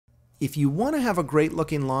If you want to have a great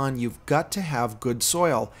looking lawn, you've got to have good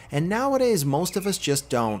soil. And nowadays, most of us just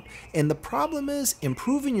don't. And the problem is,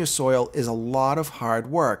 improving your soil is a lot of hard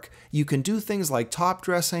work. You can do things like top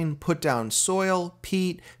dressing, put down soil,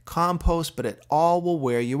 peat, compost, but it all will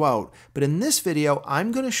wear you out. But in this video,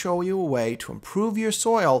 I'm going to show you a way to improve your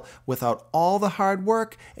soil without all the hard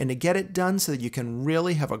work and to get it done so that you can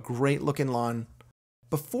really have a great looking lawn.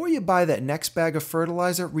 Before you buy that next bag of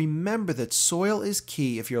fertilizer, remember that soil is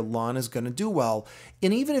key if your lawn is going to do well.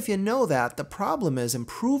 And even if you know that, the problem is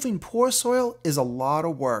improving poor soil is a lot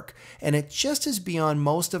of work. And it just is beyond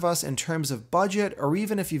most of us in terms of budget, or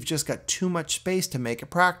even if you've just got too much space to make it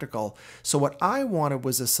practical. So what I wanted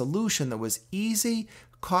was a solution that was easy,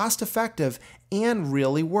 cost-effective, and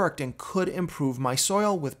really worked and could improve my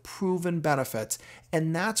soil with proven benefits.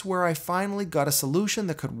 And that's where I finally got a solution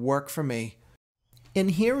that could work for me.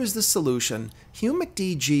 And here is the solution. Humic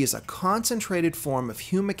DG is a concentrated form of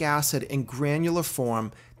humic acid in granular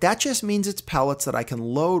form. That just means it's pellets that I can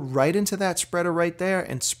load right into that spreader right there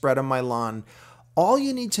and spread on my lawn. All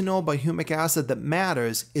you need to know about humic acid that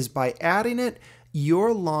matters is by adding it,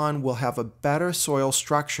 your lawn will have a better soil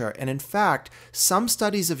structure. And in fact, some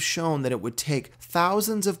studies have shown that it would take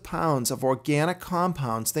thousands of pounds of organic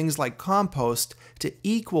compounds, things like compost, to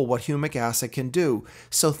equal what humic acid can do.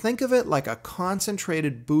 So think of it like a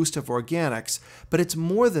concentrated boost of organics, but it's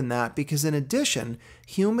more than that because in addition,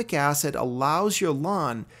 humic acid allows your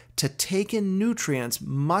lawn to take in nutrients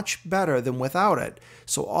much better than without it.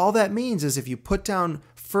 So all that means is if you put down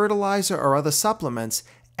fertilizer or other supplements,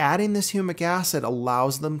 adding this humic acid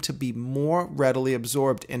allows them to be more readily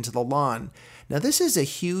absorbed into the lawn. Now this is a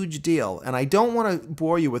huge deal, and I don't want to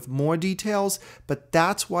bore you with more details, but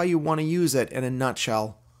that's why you want to use it in a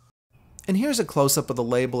nutshell. And here's a close-up of the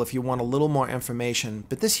label if you want a little more information,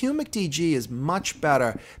 but this Humic DG is much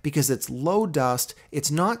better because it's low dust,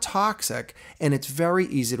 it's not toxic, and it's very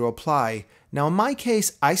easy to apply. Now in my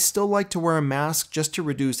case, I still like to wear a mask just to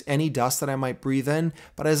reduce any dust that I might breathe in,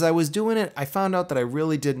 but as I was doing it, I found out that I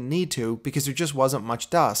really didn't need to because there just wasn't much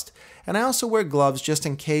dust. And I also wear gloves just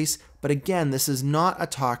in case, but again, this is not a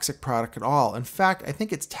toxic product at all. In fact, I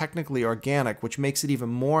think it's technically organic, which makes it even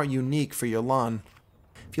more unique for your lawn.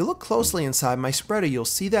 If you look closely inside my spreader, you'll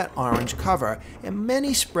see that orange cover, and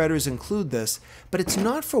many spreaders include this, but it's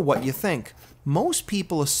not for what you think. Most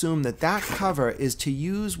people assume that that cover is to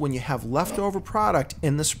use when you have leftover product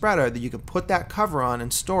in the spreader that you can put that cover on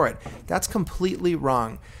and store it. That's completely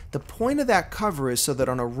wrong. The point of that cover is so that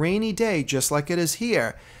on a rainy day, just like it is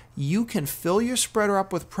here, you can fill your spreader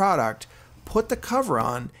up with product, put the cover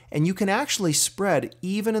on, and you can actually spread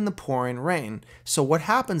even in the pouring rain. So what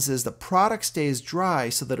happens is the product stays dry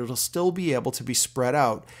so that it'll still be able to be spread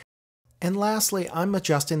out. And lastly, I'm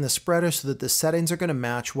adjusting the spreader so that the settings are going to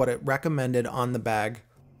match what it recommended on the bag.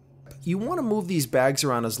 You want to move these bags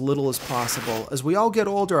around as little as possible. As we all get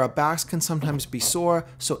older, our backs can sometimes be sore,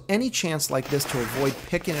 so any chance like this to avoid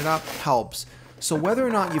picking it up helps. So whether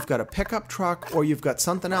or not you've got a pickup truck or you've got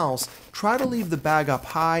something else, try to leave the bag up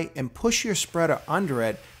high and push your spreader under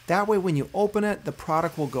it. That way when you open it, the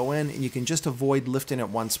product will go in and you can just avoid lifting it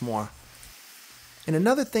once more. And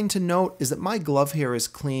another thing to note is that my glove here is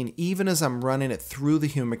clean even as I'm running it through the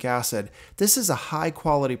humic acid. This is a high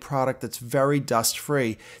quality product that's very dust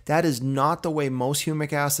free. That is not the way most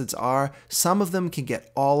humic acids are. Some of them can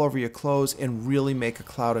get all over your clothes and really make a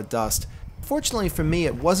cloud of dust. Fortunately for me,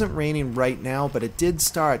 it wasn't raining right now, but it did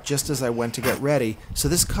start just as I went to get ready. So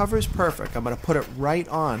this cover is perfect. I'm going to put it right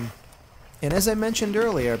on. And as I mentioned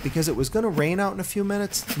earlier, because it was going to rain out in a few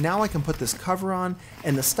minutes, now I can put this cover on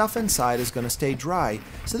and the stuff inside is going to stay dry.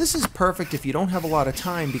 So this is perfect if you don't have a lot of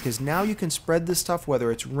time because now you can spread this stuff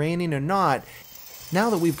whether it's raining or not. Now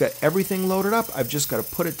that we've got everything loaded up, I've just got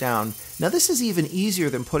to put it down. Now this is even easier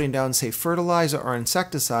than putting down, say, fertilizer or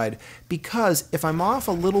insecticide because if I'm off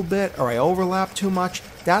a little bit or I overlap too much,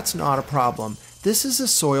 that's not a problem. This is a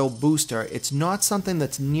soil booster. It's not something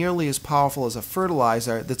that's nearly as powerful as a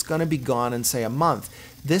fertilizer that's going to be gone in, say, a month.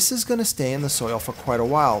 This is going to stay in the soil for quite a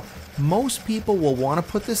while. Most people will want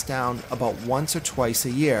to put this down about once or twice a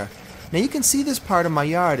year. Now you can see this part of my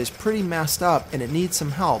yard is pretty messed up and it needs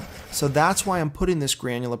some help. So that's why I'm putting this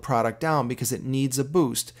granular product down because it needs a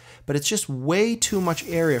boost. But it's just way too much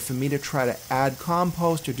area for me to try to add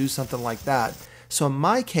compost or do something like that. So in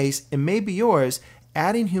my case, it may be yours,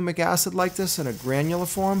 adding humic acid like this in a granular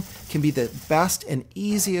form can be the best and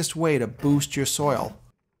easiest way to boost your soil.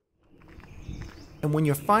 And when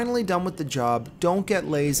you're finally done with the job, don't get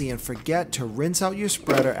lazy and forget to rinse out your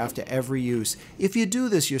spreader after every use. If you do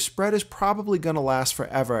this, your spread is probably going to last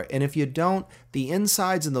forever, and if you don't, the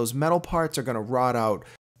insides and those metal parts are going to rot out.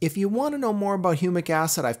 If you want to know more about humic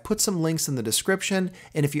acid, I've put some links in the description,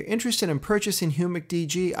 and if you're interested in purchasing Humic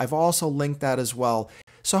DG, I've also linked that as well.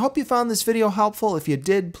 So I hope you found this video helpful. If you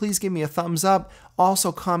did, please give me a thumbs up.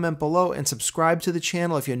 Also comment below and subscribe to the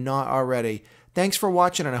channel if you're not already. Thanks for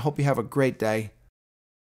watching, and I hope you have a great day.